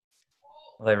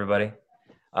Hello, everybody.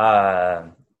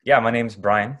 Yeah, my name's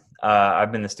Brian.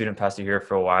 I've been the student pastor here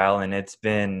for a while, and it's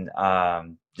been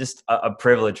just a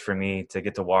privilege for me to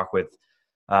get to walk with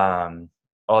all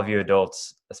of you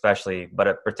adults, especially,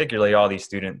 but particularly all these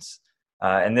students.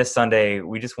 And this Sunday,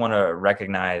 we just want to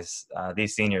recognize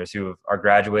these seniors who are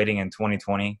graduating in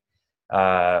 2020,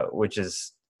 which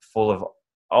is full of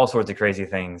all sorts of crazy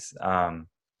things.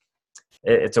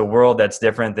 It's a world that's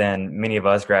different than many of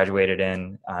us graduated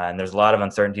in, and there's a lot of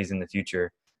uncertainties in the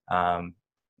future.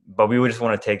 But we would just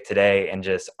want to take today and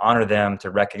just honor them,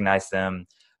 to recognize them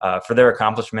for their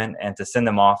accomplishment, and to send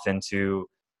them off into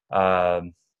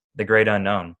the great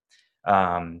unknown.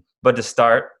 But to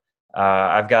start,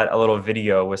 I've got a little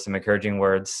video with some encouraging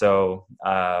words. So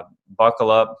buckle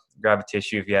up, grab a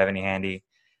tissue if you have any handy.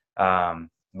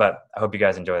 But I hope you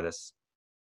guys enjoy this.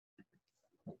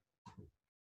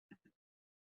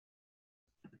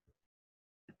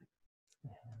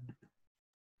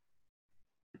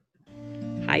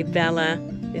 Hi Bella,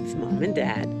 it's Mom and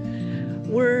Dad.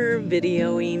 We're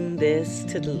videoing this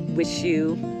to wish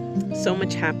you so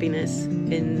much happiness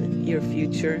in your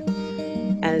future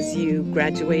as you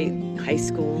graduate high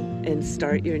school and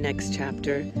start your next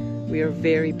chapter. We are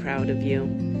very proud of you.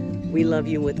 We love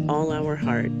you with all our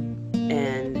heart,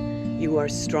 and you are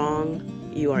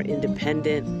strong, you are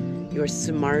independent, you're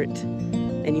smart,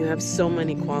 and you have so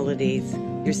many qualities.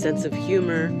 Your sense of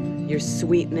humor, your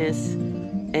sweetness,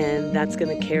 and that's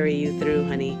going to carry you through,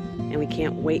 honey. And we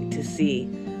can't wait to see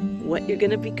what you're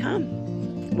going to become,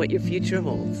 what your future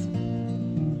holds.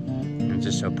 I'm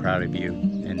just so proud of you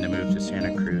in the move to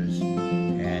Santa Cruz,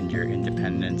 and your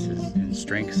independence and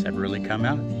strengths have really come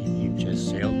out. You've just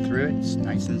sailed through it. It's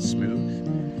nice and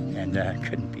smooth, and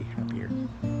couldn't be happier.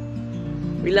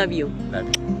 We love you. Love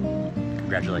you.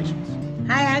 Congratulations.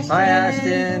 Hi, Ashton. Hi,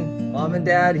 Ashton. Mom and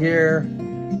Dad here.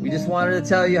 We just wanted to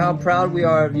tell you how proud we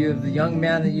are of you, of the young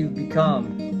man that you've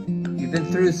become. You've been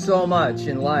through so much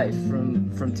in life,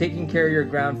 from taking care of your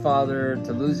grandfather,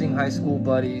 to losing high school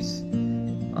buddies,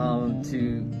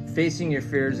 to facing your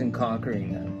fears and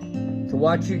conquering them. To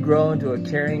watch you grow into a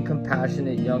caring,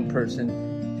 compassionate young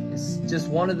person is just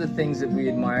one of the things that we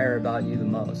admire about you the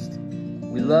most.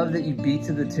 We love that you beat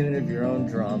to the tune of your own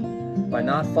drum by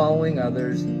not following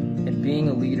others and being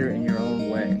a leader in your own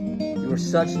way. You are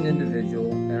such an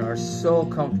individual and are so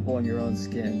comfortable in your own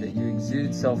skin that you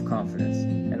exude self-confidence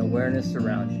and awareness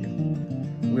around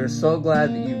you. We are so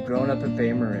glad that you've grown up at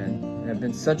Bay Marin and have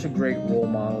been such a great role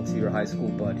model to your high school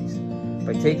buddies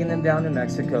by taking them down to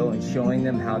Mexico and showing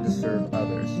them how to serve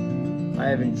others. I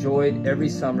have enjoyed every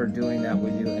summer doing that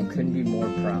with you and couldn't be more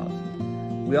proud.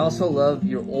 We also love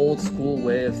your old school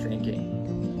way of thinking.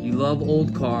 You love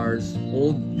old cars,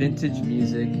 old vintage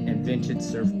music, and vintage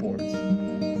surfboards.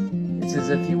 It's as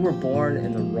if you were born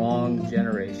in the wrong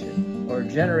generation, or a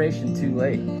generation too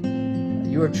late.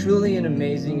 You are truly an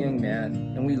amazing young man,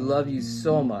 and we love you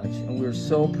so much, and we are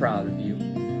so proud of you,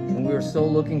 and we are so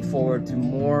looking forward to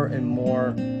more and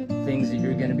more things that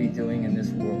you're going to be doing in this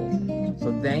world.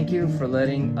 So thank you for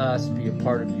letting us be a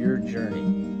part of your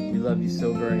journey. We love you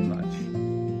so very much.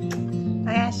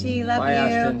 Hi, Ashley. Love Bye, you.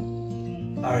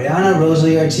 Ashton. Ariana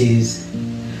Rosalie Ortiz,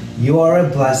 you are a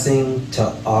blessing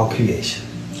to all creation.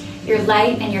 Your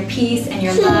light and your peace and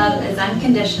your love is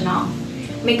unconditional.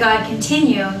 May God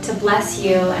continue to bless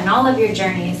you and all of your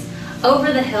journeys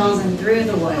over the hills and through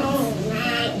the woods.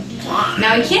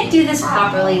 Now, we can't do this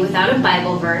properly without a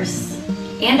Bible verse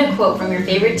and a quote from your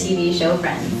favorite TV show,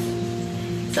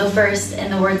 Friends. So first,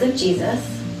 in the words of Jesus,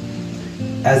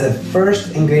 As the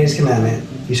first and greatest commandment,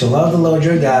 you shall love the Lord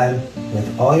your God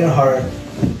with all your heart,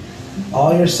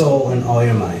 all your soul, and all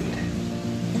your mind.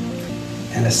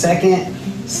 And the second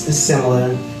is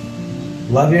similar,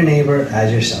 love your neighbor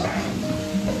as yourself.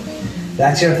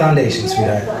 That's your foundation,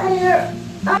 sweetheart.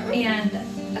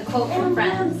 and a quote from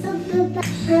Friends.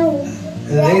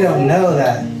 They don't know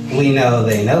that we know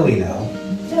they know we know.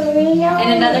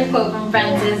 And another quote from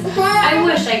Friends is, I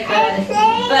wish I could,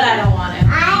 but I don't want to.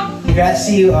 Congrats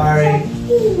to you, Ari,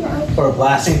 for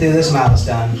blasting through this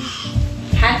milestone.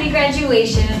 Happy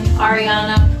graduation,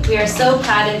 Ariana. We are so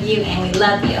proud of you and we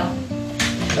love you.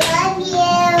 Love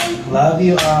you. Love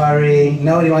you, Ari.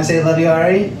 No, do you want to say love you,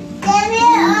 Ari? Love you,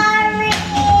 Ari.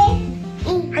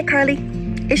 Hi, Carly.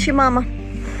 It's your mama.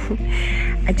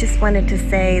 I just wanted to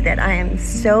say that I am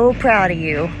so proud of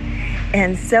you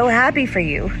and so happy for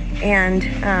you. And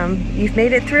you've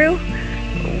made it through.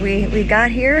 We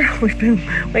got here. We've been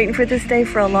waiting for this day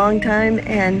for a long time,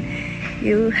 and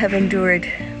you have endured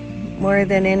more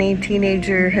than any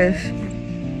teenager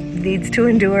needs to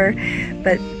endure.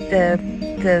 But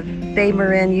the Bay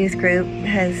Marin Youth Group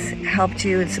has helped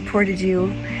you and supported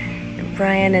you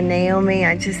Brian and Naomi,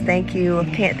 I just thank you.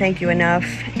 Can't thank you enough.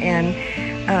 And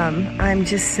I'm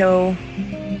just so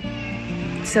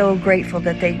grateful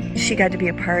that she got to be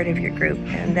a part of your group,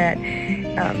 and that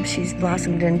she's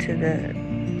blossomed into the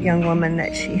young woman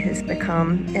that she has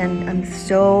become. And I'm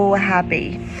so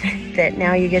happy that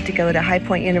now you get to go to High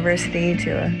Point University,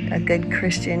 to a good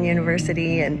Christian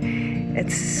university, and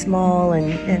it's small,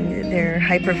 and they're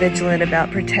hyper vigilant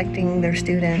about protecting their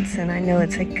students, and I know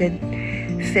it's a good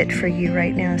fit for you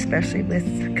right now, especially with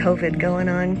COVID going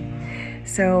on.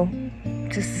 So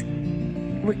just,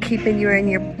 we're keeping you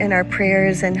in our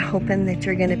prayers and hoping that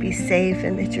you're going to be safe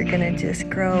and that you're going to just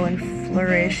grow and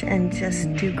flourish and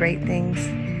just do great things.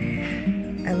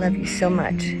 I love you so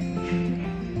much.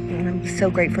 And I'm so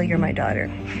grateful you're my daughter.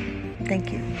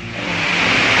 Thank you.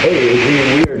 Hey,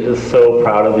 Izzy, we are just so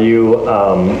proud of you.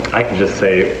 I can just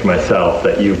say for myself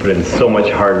that you put in so much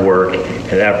hard work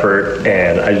and effort,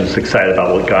 and I'm just excited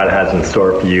about what God has in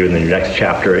store for you in the next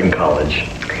chapter in college.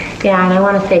 Yeah, and I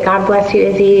want to say God bless you,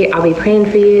 Izzy. I'll be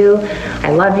praying for you.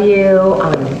 I love you.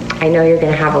 I know you're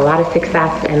going to have a lot of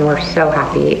success, and we're so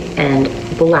happy and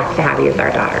blessed to have you as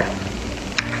our daughter.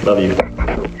 Love you.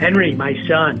 Henry, my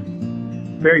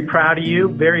son, very proud of you,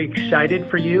 very excited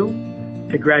for you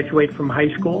to graduate from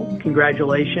high school.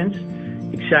 Congratulations.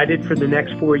 Excited for the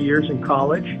next 4 years in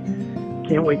college.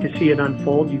 Can't wait to see it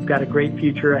unfold. You've got a great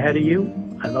future ahead of you.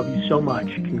 I love you so much.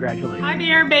 Congratulations. Hi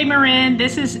there, Bay Marin.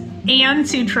 This is Ann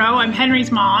Sutro. I'm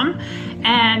Henry's mom,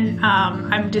 and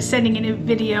I'm just sending in a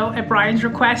video at Brian's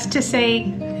request to say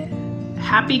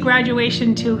happy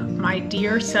graduation to my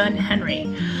dear son, Henry.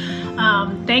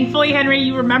 Thankfully, Henry,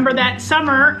 you remember that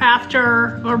summer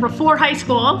after or before high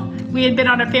school, we had been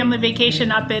on a family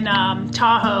vacation up in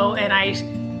Tahoe, and I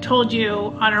told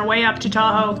you on our way up to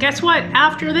Tahoe, guess what?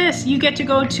 After this, you get to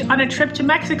go on a trip to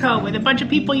Mexico with a bunch of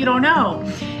people you don't know.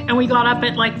 And we got up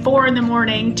at like 4 in the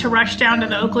morning to rush down to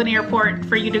the Oakland airport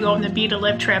for you to go on the Be to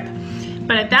Live trip.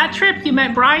 But at that trip, you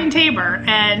met Brian Tabor,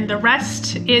 and the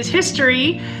rest is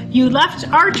history. You left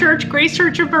our church, Grace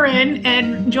Church of Marin,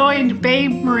 and joined Bay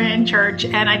Marin Church.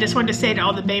 And I just wanted to say to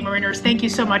all the Bay Mariners, thank you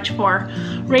so much for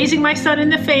raising my son in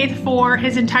the faith for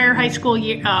his entire high school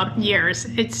years.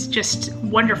 It's just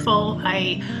wonderful.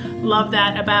 I love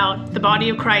that about the body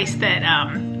of Christ, that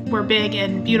we're big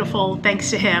and beautiful thanks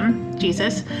to him,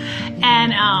 Jesus.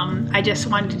 And I just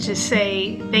wanted to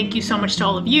say thank you so much to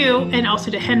all of you, and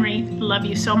also to Henry. Love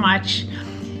you so much.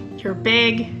 You're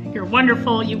big, you're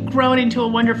wonderful, you've grown into a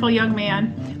wonderful young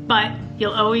man, but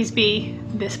you'll always be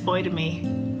this boy to me.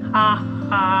 Ha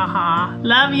ha ha.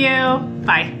 Love you.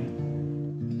 Bye.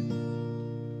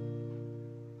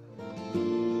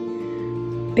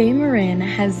 Bay Marin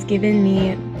has given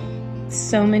me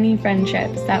so many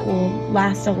friendships that will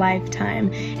last a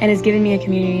lifetime, and has given me a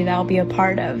community that I'll be a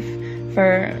part of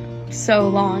for so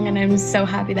long, and I'm so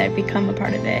happy that I've become a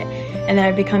part of it, and that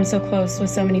I've become so close with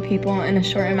so many people in a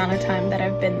short amount of time that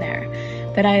I've been there.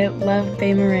 But I love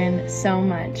Bay Marin so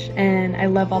much, and I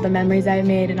love all the memories I've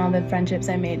made and all the friendships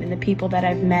I made and the people that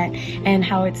I've met, and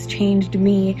how it's changed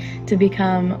me to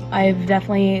become, I've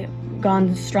definitely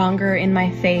gone stronger in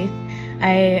my faith.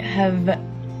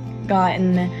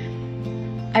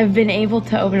 I've been able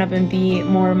to open up and be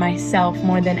more myself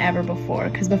more than ever before,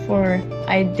 because before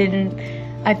I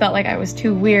felt like I was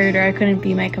too weird or I couldn't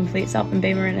be my complete self, and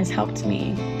Bay Marin has helped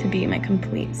me to be my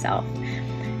complete self.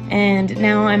 And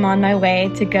now I'm on my way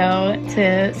to go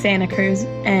to Santa Cruz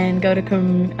and go to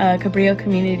Cabrillo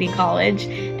Community College,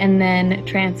 and then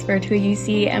transfer to a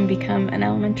UC and become an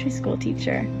elementary school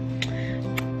teacher.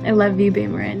 I love you, Bay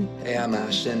Marin. Hey, I'm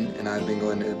Ashton, and I've been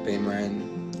going to Bay Marin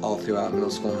all throughout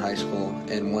middle school and high school,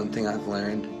 and one thing I've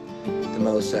learned the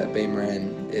most at Bay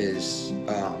Marin is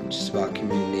just about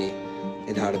community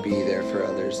and how to be there for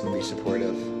others and be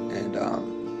supportive. And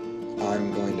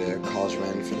I'm going to College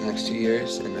Marin for the next 2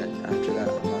 years, and then after that,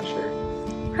 I'm not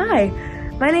sure. Hi,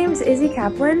 my name's Izzy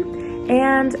Kaplan,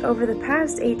 and over the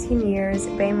past 18 years,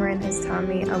 Bay Marin has taught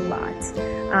me a lot.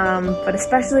 But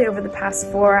especially over the past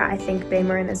 4, I think Bay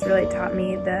Marin has really taught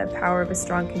me the power of a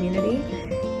strong community.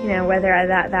 You know, whether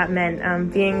that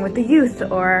meant being with the youth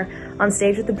or on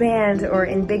stage with the band or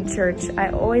in big church, I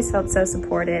always felt so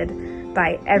supported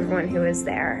by everyone who was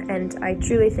there. And I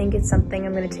truly think it's something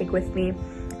I'm going to take with me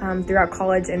throughout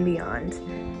college and beyond.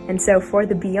 And so for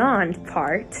the beyond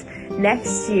part,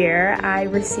 next year I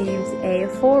received a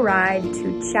full ride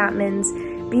to Chapman's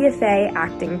BFA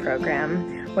acting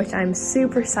program, which I'm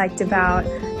super psyched about,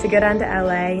 to go down to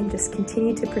LA and just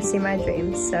continue to pursue my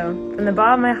dreams. So from the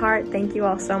bottom of my heart, thank you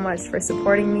all so much for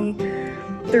supporting me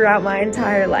throughout my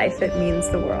entire life. It means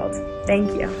the world.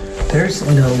 Thank you. There's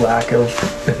no lack of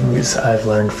things I've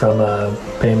learned from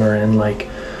Bay Marin. Like,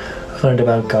 I've learned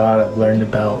about God, I've learned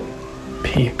about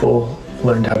people,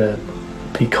 learned how to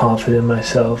be confident in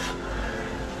myself.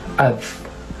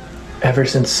 Ever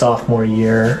since sophomore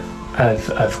year,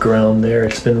 I've grown there.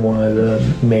 It's been one of the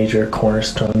major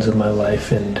cornerstones of my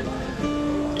life, and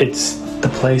it's the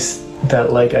place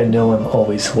that, like, I know I'm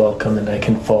always welcome and I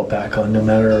can fall back on no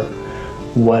matter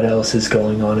what else is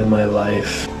going on in my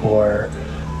life or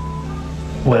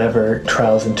whatever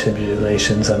trials and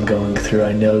tribulations I'm going through.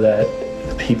 I know that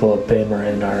the people of Bay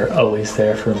Marin are always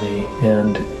there for me,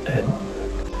 and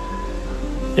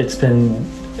it's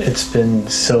been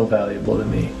so valuable to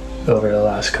me over the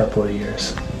last couple of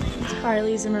years.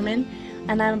 Carly Zimmerman,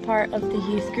 and I'm a part of the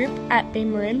youth group at Bay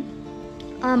Marin.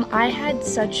 I had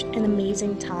such an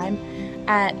amazing time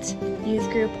at youth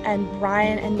group, and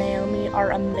Brian and Naomi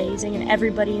are amazing, and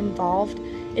everybody involved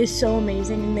is so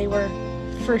amazing, and they were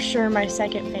for sure my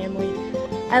second family.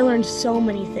 I learned so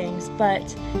many things, but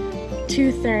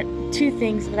two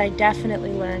things that I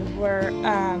definitely learned were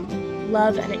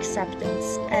love and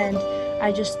acceptance, and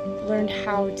I just learned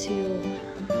how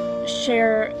to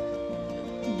share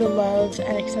the love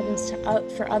and acceptance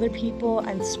for other people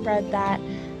and spread that,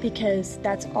 because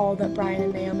that's all that Brian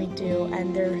and Naomi do,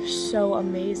 and they're so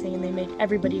amazing and they make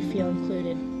everybody feel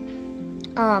included.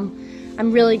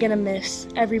 I'm really gonna miss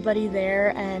everybody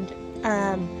there and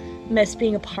miss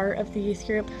being a part of the youth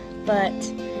group, but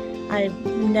they're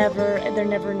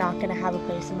never not gonna have a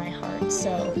place in my heart.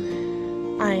 So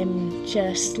I'm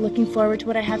just looking forward to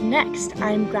what I have next.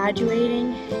 I'm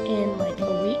graduating in like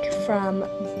a week from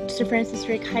St. Francis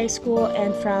Drake High School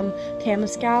and from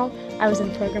Temescal. I was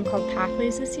in a program called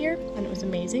Pathways this year, and it was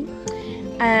amazing.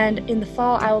 And in the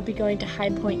fall, I will be going to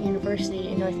High Point University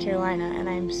in North Carolina, and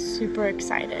I'm super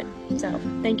excited. So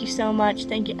thank you so much.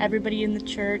 Thank you everybody in the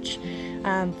church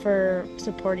for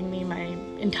supporting me my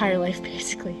entire life,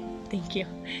 basically. Thank you.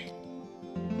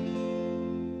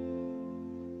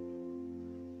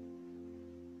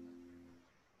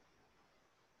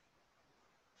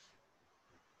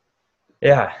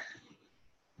 Yeah,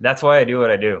 that's why I do what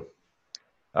I do.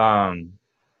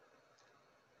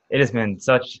 It has been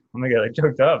such, I'm gonna get like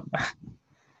choked up.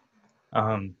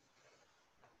 I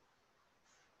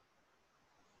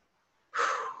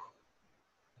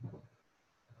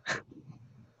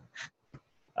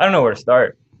don't know where to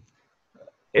start.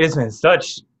 It has been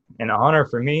such an honor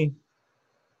for me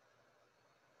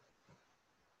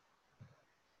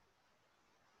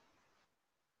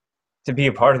to be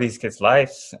a part of these kids'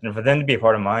 lives and for them to be a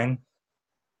part of mine.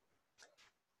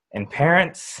 And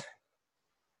parents,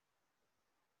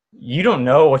 you don't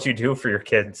know what you do for your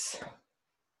kids.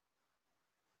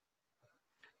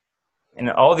 And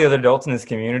all the other adults in this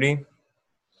community,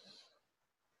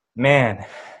 man,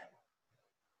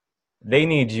 they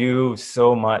need you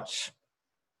so much.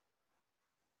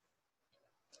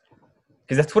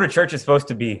 Because that's what a church is supposed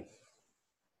to be.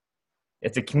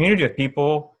 It's a community of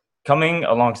people coming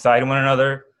alongside one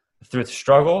another through the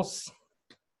struggles,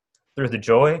 through the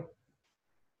joy,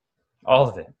 all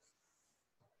of it.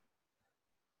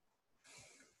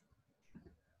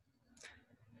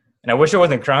 And I wish I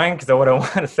wasn't crying, because what I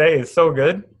want to say is so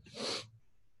good.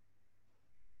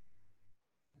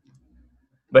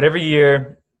 But every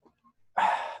year,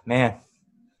 man,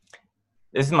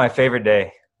 this is my favorite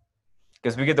day,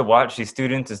 because we get to watch these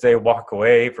students as they walk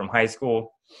away from high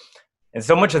school, and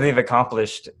so much that they've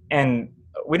accomplished. And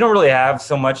we don't really have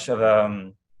so much of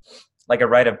like a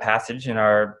rite of passage in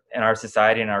our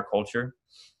society and our culture.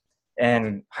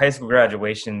 And high school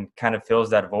graduation kind of fills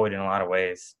that void in a lot of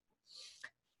ways.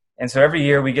 And so every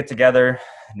year we get together,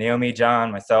 Naomi, John,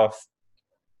 myself,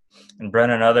 and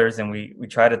Brennan and others, and we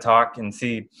try to talk and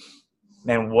see,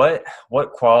 man, what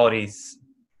qualities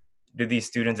do these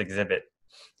students exhibit?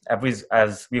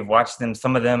 As we've watched them,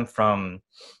 some of them from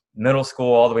middle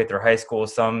school all the way through high school,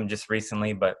 some just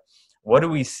recently, but what do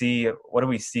we see? What do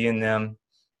we see in them?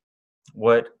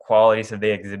 What qualities have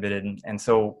they exhibited? And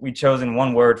so we chosen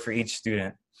one word for each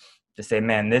student to say,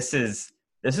 man, this is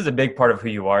a big part of who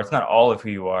you are. It's not all of who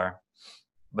you are,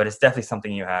 but it's definitely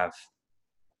something you have.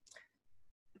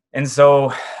 And so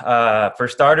for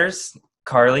starters,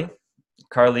 Carly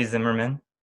Zimmerman.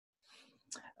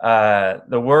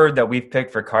 The word that we've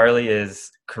picked for Carly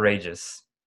is courageous.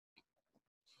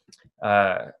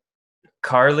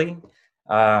 Carly,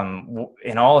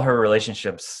 in all her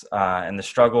relationships and the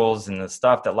struggles and the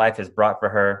stuff that life has brought for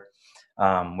her,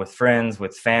 with friends,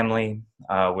 with family,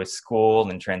 with school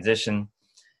and transition,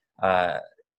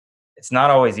 it's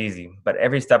not always easy, but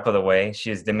every step of the way,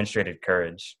 she has demonstrated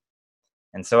courage.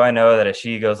 And so I know that as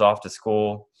she goes off to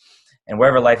school And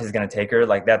wherever life is going to take her,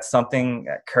 like that's something,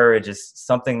 courage is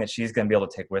something that she's going to be able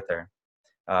to take with her,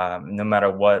 no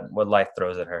matter what life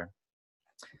throws at her.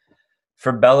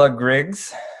 For Bella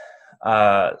Griggs,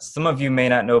 some of you may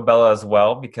not know Bella as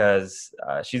well because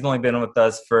she's only been with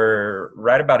us for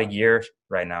right about a year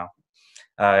right now.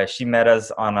 She met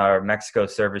us on our Mexico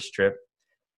service trip.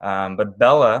 But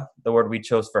Bella, the word we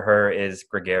chose for her is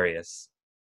gregarious.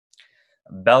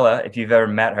 Bella, if you've ever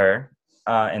met her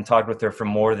and talked with her for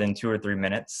more than 2 or 3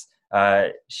 minutes,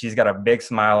 she's got a big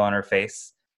smile on her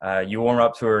face. You warm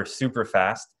up to her super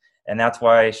fast, and that's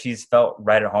why she's felt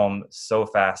right at home so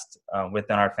fast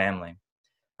within our family,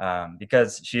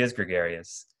 because she is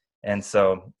gregarious. And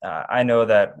so I know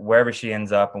that wherever she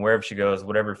ends up and wherever she goes,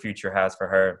 whatever future has for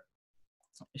her,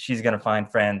 she's going to find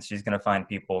friends, she's going to find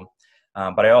people.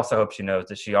 But I also hope she knows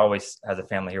that she always has a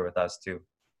family here with us too.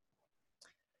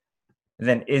 And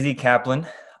then Izzy Kaplan.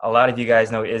 A lot of you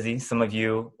guys know Izzy. Some of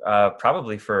you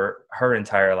probably for her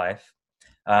entire life.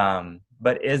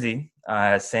 But Izzy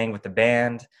has sang with the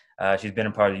band. She's been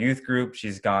a part of the youth group.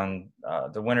 She's gone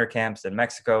to winter camps in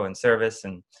Mexico in service.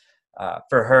 And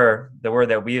for her, the word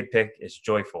that we would pick is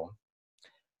joyful.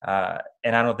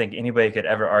 And I don't think anybody could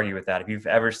ever argue with that. If you've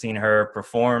ever seen her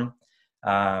perform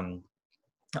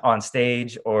on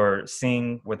stage or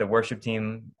sing with the worship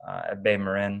team at Bay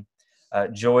Marin,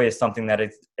 joy is something that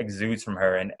exudes from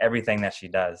her in everything that she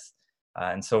does.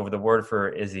 And so the word for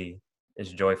Izzy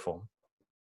is joyful.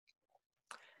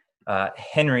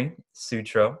 Henry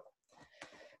Sutro.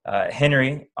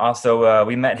 Henry, also,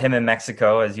 we met him in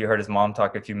Mexico, as you heard his mom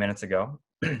talk a few minutes ago.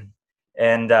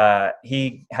 And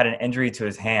he had an injury to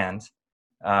his hand,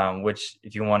 which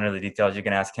if you want to know the details, you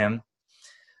can ask him.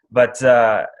 But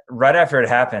right after it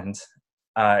happened,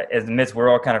 in the midst, we're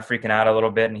all kind of freaking out a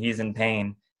little bit, and he's in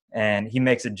pain. And he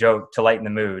makes a joke to lighten the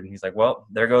mood. He's like, well,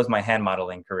 there goes my hand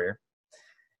modeling career.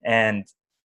 And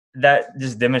that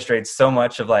just demonstrates so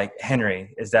much of like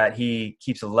Henry, is that he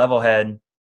keeps a level head.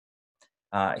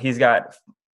 He's got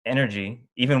energy,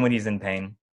 even when he's in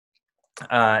pain.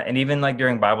 And even like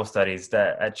during Bible studies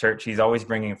at church, he's always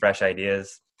bringing fresh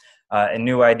ideas and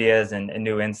new ideas and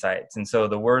new insights. And so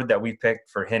the word that we picked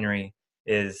for Henry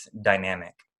is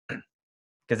dynamic,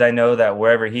 because I know that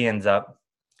wherever he ends up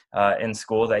in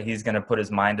school, that he's going to put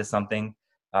his mind to something.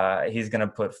 He's going to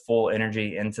put full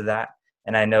energy into that.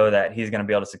 And I know that he's going to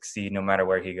be able to succeed no matter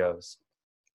where he goes.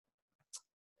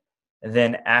 And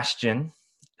then Ashton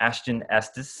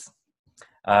Estes,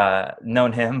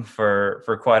 known him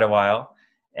for quite a while.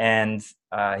 And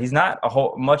he's not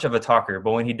much of a talker,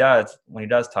 but when he does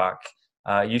talk,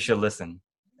 you should listen.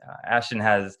 Ashton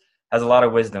has a lot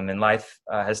of wisdom, and life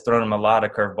has thrown him a lot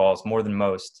of curveballs, more than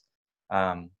most.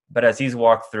 But as he's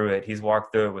walked through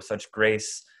it with such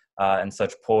grace and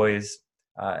such poise,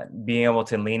 being able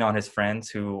to lean on his friends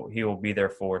who he will be there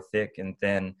for thick and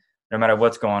thin. No matter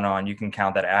what's going on, you can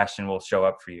count that Ashton will show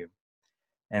up for you.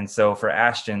 And so for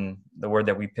Ashton, the word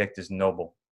that we picked is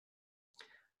noble,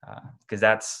 because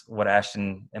that's what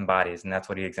Ashton embodies, and that's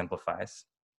what he exemplifies.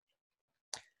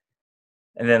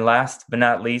 And then last but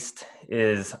not least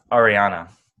is Ariana.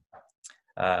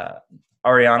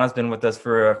 Ariana's been with us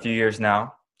for a few years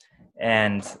now,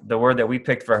 and the word that we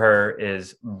picked for her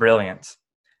is brilliant.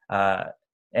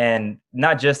 And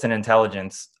not just in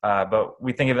intelligence, but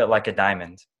we think of it like a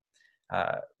diamond.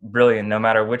 Brilliant, no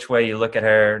matter which way you look at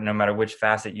her, no matter which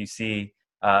facet you see,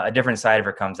 a different side of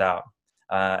her comes out.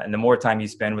 And the more time you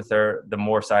spend with her, the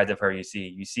more sides of her you see.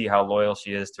 You see how loyal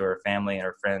she is to her family and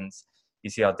her friends. You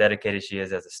see how dedicated she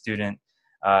is as a student.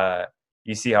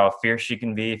 You see how fierce she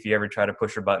can be if you ever try to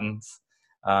push her buttons.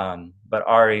 But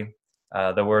Ari,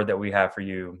 the word that we have for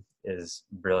you is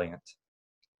brilliant.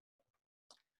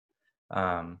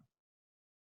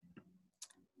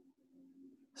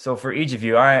 So for each of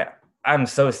you, I'm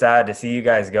so sad to see you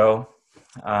guys go,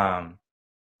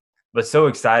 but so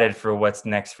excited for what's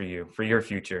next for you, for your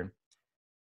future,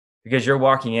 because you're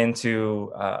walking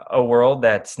into a world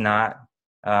that's not,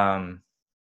 that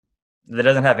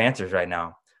doesn't have answers right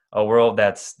now, a world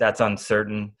that's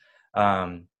uncertain,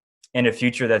 in a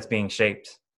future that's being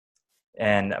shaped.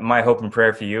 And my hope and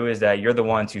prayer for you is that you're the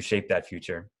ones who shape that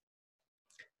future.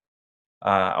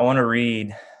 I want to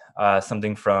read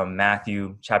something from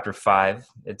Matthew chapter 5.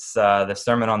 It's the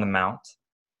Sermon on the Mount.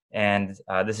 And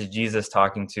this is Jesus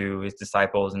talking to his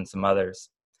disciples and some others.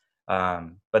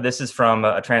 But this is from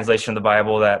a translation of the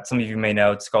Bible that some of you may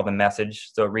know. It's called The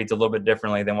Message. So it reads a little bit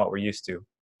differently than what we're used to.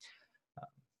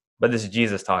 But this is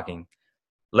Jesus talking.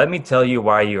 Let me tell you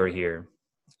why you are here.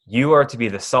 You are to be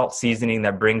the salt seasoning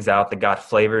that brings out the God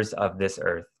flavors of this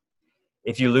earth.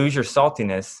 If you lose your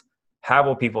saltiness, how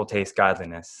will people taste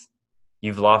godliness?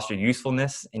 You've lost your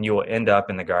usefulness, and you will end up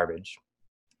in the garbage.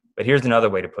 But here's another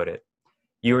way to put it.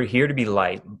 You are here to be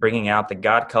light, bringing out the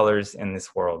God colors in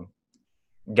this world.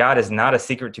 God is not a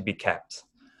secret to be kept.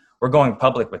 We're going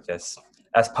public with this,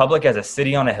 as public as a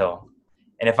city on a hill.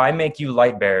 And if I make you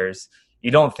light bearers,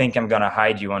 you don't think I'm going to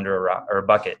hide you under a rock or a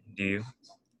bucket, do you?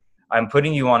 I'm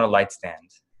putting you on a light stand.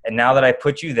 And now that I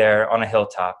put you there on a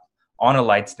hilltop, on a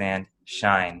light stand,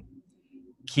 shine.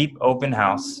 Keep open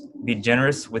house. Be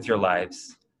generous with your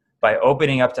lives. By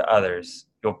opening up to others,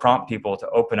 you'll prompt people to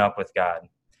open up with God,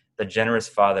 the generous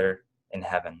Father in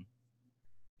heaven.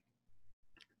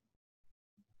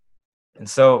 And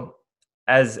so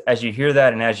as you hear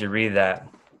that and as you read that,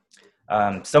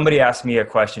 somebody asked me a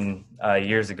question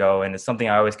years ago, and it's something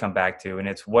I always come back to, and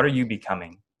it's, what are you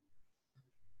becoming?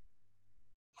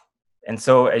 And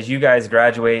so as you guys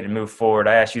graduate and move forward,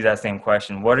 I ask you that same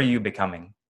question. What are you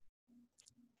becoming?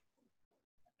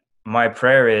 My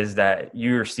prayer is that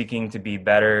you're seeking to be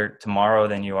better tomorrow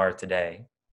than you are today.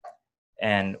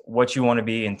 And what you want to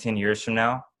be in 10 years from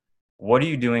now, what are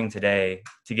you doing today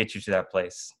to get you to that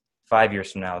place? 5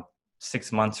 years from now,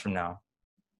 6 months from now?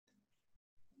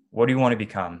 What do you want to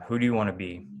become? Who do you want to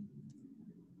be?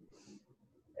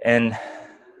 And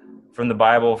from the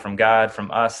Bible, from God,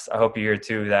 from us, I hope you hear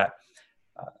too that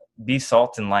be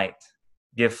salt and light.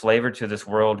 Give flavor to this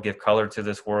world. Give color to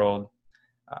this world.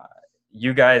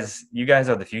 You guys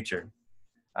are the future.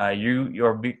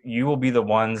 You will be the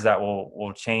ones that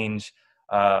will change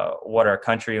what our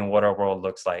country and what our world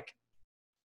looks like.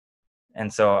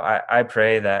 And so I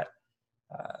pray that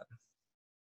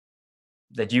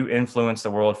you influence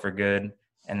the world for good,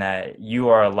 and that you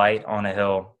are a light on a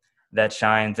hill that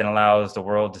shines and allows the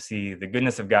world to see the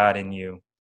goodness of God in you,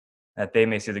 that they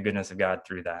may see the goodness of God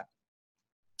through that.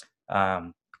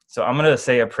 So I'm going to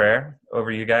say a prayer over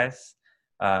you guys.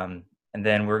 And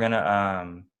then we're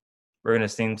gonna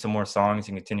sing some more songs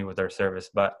and continue with our service.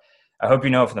 But I hope you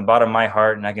know from the bottom of my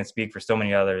heart, and I can speak for so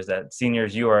many others, that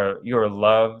seniors, you are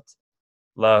loved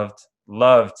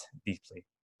deeply.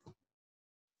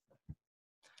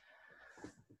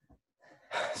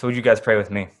 So would you guys pray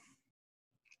with me?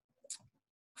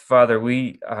 Father,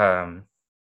 we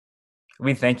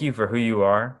thank you for who you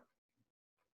are.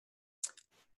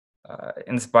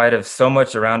 In spite of so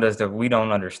much around us that we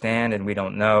don't understand and we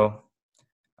don't know,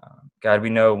 God,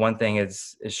 we know one thing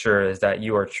is sure, is that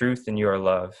you are truth and you are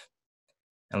love.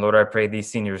 And Lord, I pray these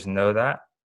seniors know that.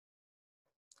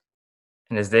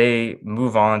 And as they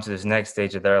move on to this next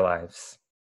stage of their lives,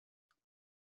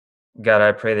 God,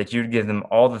 I pray that you'd give them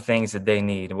all the things that they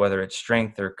need, whether it's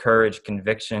strength or courage,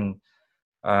 conviction,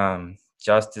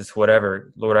 justice,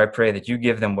 whatever. Lord, I pray that you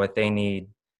give them what they need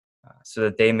so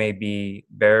that they may be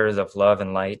bearers of love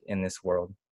and light in this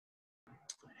world.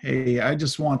 Hey, I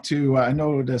just want to, I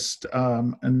noticed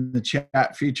in the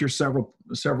chat feature,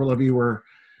 several of you were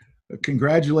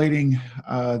congratulating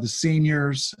the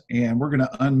seniors, and we're going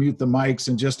to unmute the mics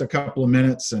in just a couple of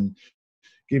minutes and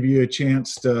give you a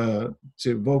chance to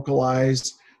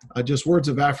vocalize just words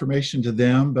of affirmation to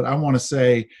them. But I want to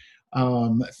say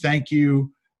thank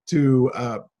you to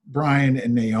Brian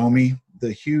and Naomi,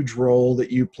 the huge role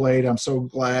that you played. I'm so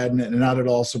glad and not at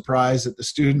all surprised that the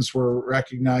students were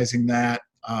recognizing that.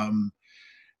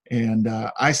 And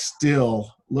I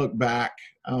still look back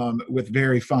with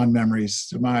very fond memories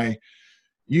to my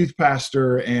youth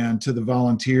pastor and to the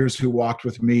volunteers who walked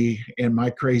with me in my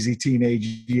crazy teenage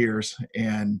years.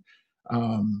 And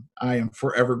I am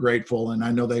forever grateful. And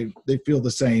I know they feel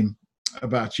the same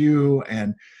about you.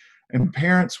 And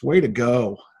parents, way to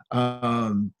go.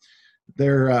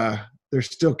 They're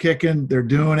still kicking. They're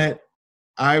doing it.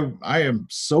 I am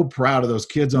so proud of those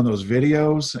kids on those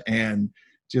videos, and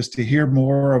just to hear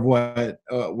more of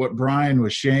what Brian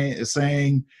was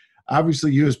saying.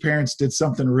 Obviously, you as parents did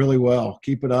something really well.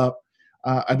 Keep it up.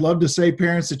 I'd love to say,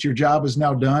 parents, that your job is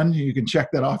now done. You can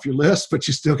check that off your list, but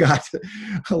you still got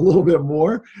a little bit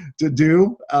more to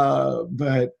do.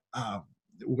 But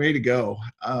way to go.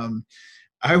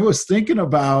 I was thinking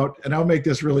about, and I'll make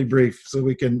this really brief so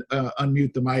we can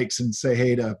unmute the mics and say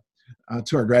hey to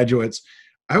our graduates.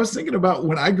 I was thinking about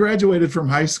when I graduated from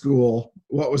high school,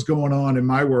 what was going on in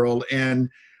my world. And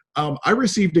I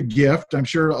received a gift. I'm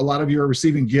sure a lot of you are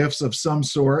receiving gifts of some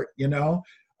sort, you know.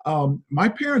 My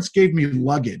parents gave me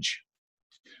luggage.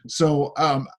 So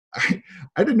I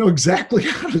didn't know exactly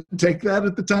how to take that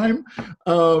at the time.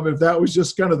 If that was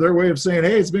just kind of their way of saying,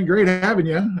 hey, it's been great having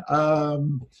you.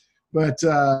 But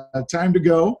time to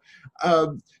go.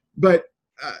 But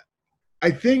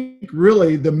I think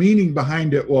really the meaning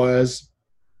behind it was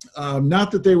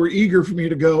not that they were eager for me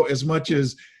to go as much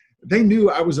as they knew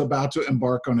I was about to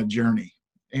embark on a journey.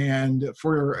 And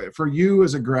for you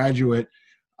as a graduate,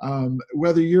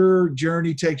 whether your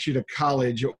journey takes you to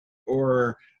college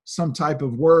or some type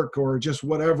of work or just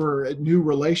whatever new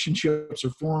relationships are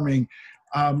forming,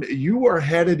 you are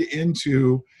headed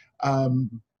into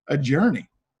a journey.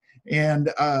 And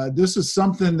this is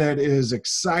something that is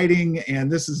exciting,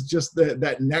 and this is just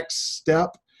that next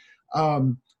step.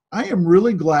 I am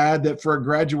really glad that for a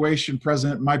graduation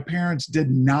present, my parents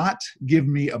did not give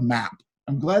me a map.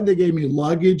 I'm glad they gave me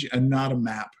luggage and not a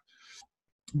map,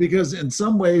 because in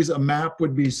some ways a map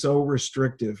would be so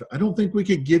restrictive. I don't think we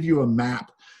could give you a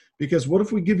map, because what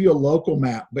if we give you a local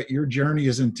map, but your journey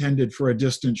is intended for a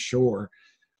distant shore?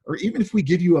 Or even if we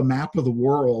give you a map of the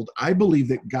world, I believe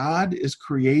that God is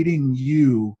creating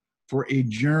you for a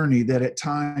journey that at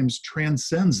times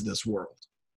transcends this world.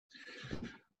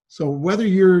 So whether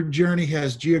your journey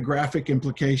has geographic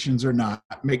implications or not,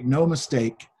 make no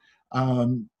mistake,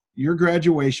 your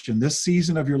graduation, this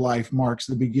season of your life, marks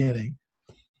the beginning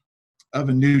of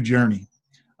a new journey.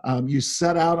 You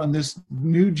set out on this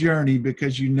new journey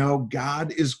because you know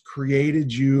God has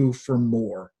created you for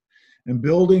more. And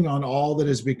building on all that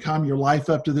has become your life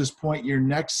up to this point, your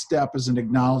next step is an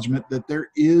acknowledgement that there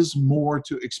is more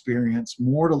to experience,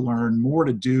 more to learn, more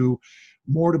to do,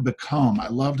 more to become. I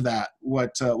loved that,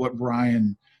 what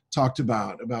Brian talked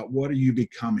about what are you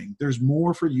becoming. There's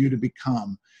more for you to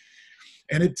become.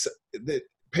 And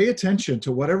pay attention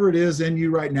to whatever it is in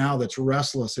you right now that's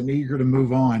restless and eager to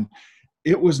move on.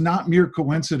 It was not mere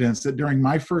coincidence that during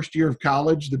my first year of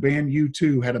college, the band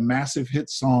U2 had a massive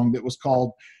hit song that was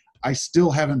called I Still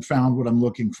Haven't Found What I'm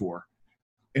Looking For.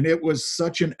 And it was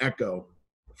such an echo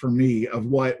for me of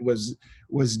what was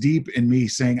deep in me,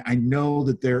 saying, I know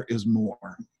that there is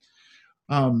more.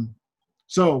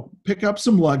 So pick up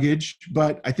some luggage,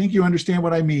 but I think you understand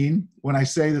what I mean when I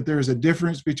say that there's a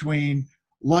difference between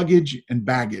luggage and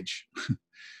baggage.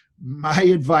 My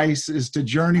advice is to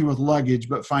journey with luggage,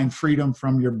 but find freedom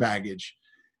from your baggage.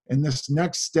 In this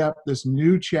next step, this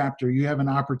new chapter, you have an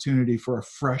opportunity for a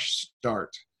fresh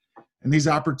start. And these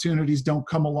opportunities don't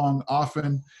come along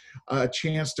often. A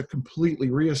chance to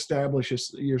completely reestablish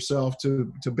yourself,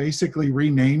 to basically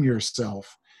rename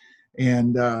yourself.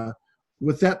 And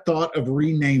with that thought of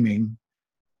renaming,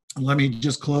 let me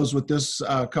just close with this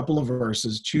couple of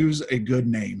verses. Choose a good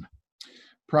name.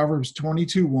 Proverbs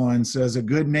 22:1 says, a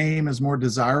good name is more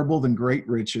desirable than great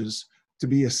riches. To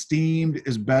be esteemed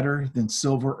is better than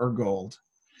silver or gold.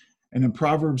 And in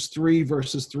Proverbs 3,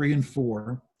 verses 3 and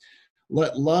 4,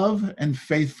 let love and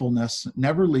faithfulness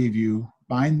never leave you.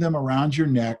 Bind them around your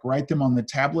neck. Write them on the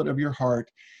tablet of your heart.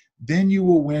 Then you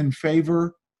will win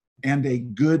favor and a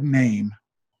good name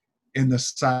in the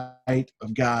sight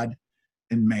of God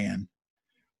and man.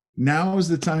 Now is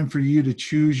the time for you to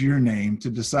choose your name, to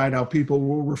decide how people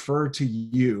will refer to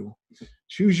you.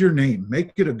 Choose your name.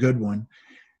 Make it a good one.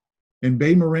 In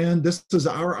Bay Marin, this is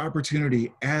our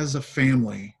opportunity as a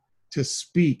family to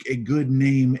speak a good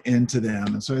name into them.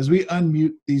 And so as we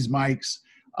unmute these mics,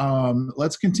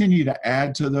 let's continue to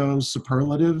add to those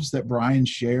superlatives that Brian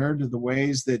shared, the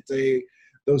ways that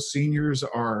those seniors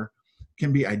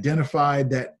can be identified,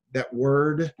 that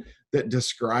word that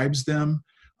describes them.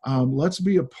 Let's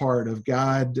be a part of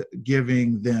God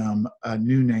giving them a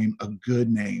new name, a good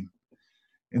name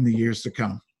in the years to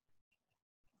come.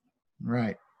 All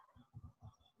right.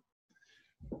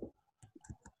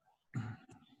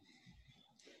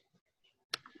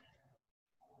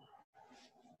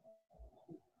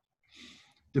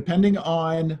 Depending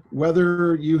on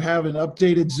whether you have an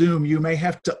updated Zoom, you may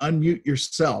have to unmute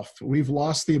yourself. We've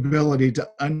lost the ability to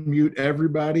unmute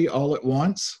everybody all at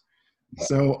once.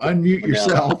 So unmute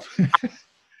yourself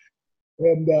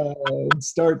and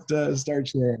start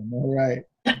sharing. All right.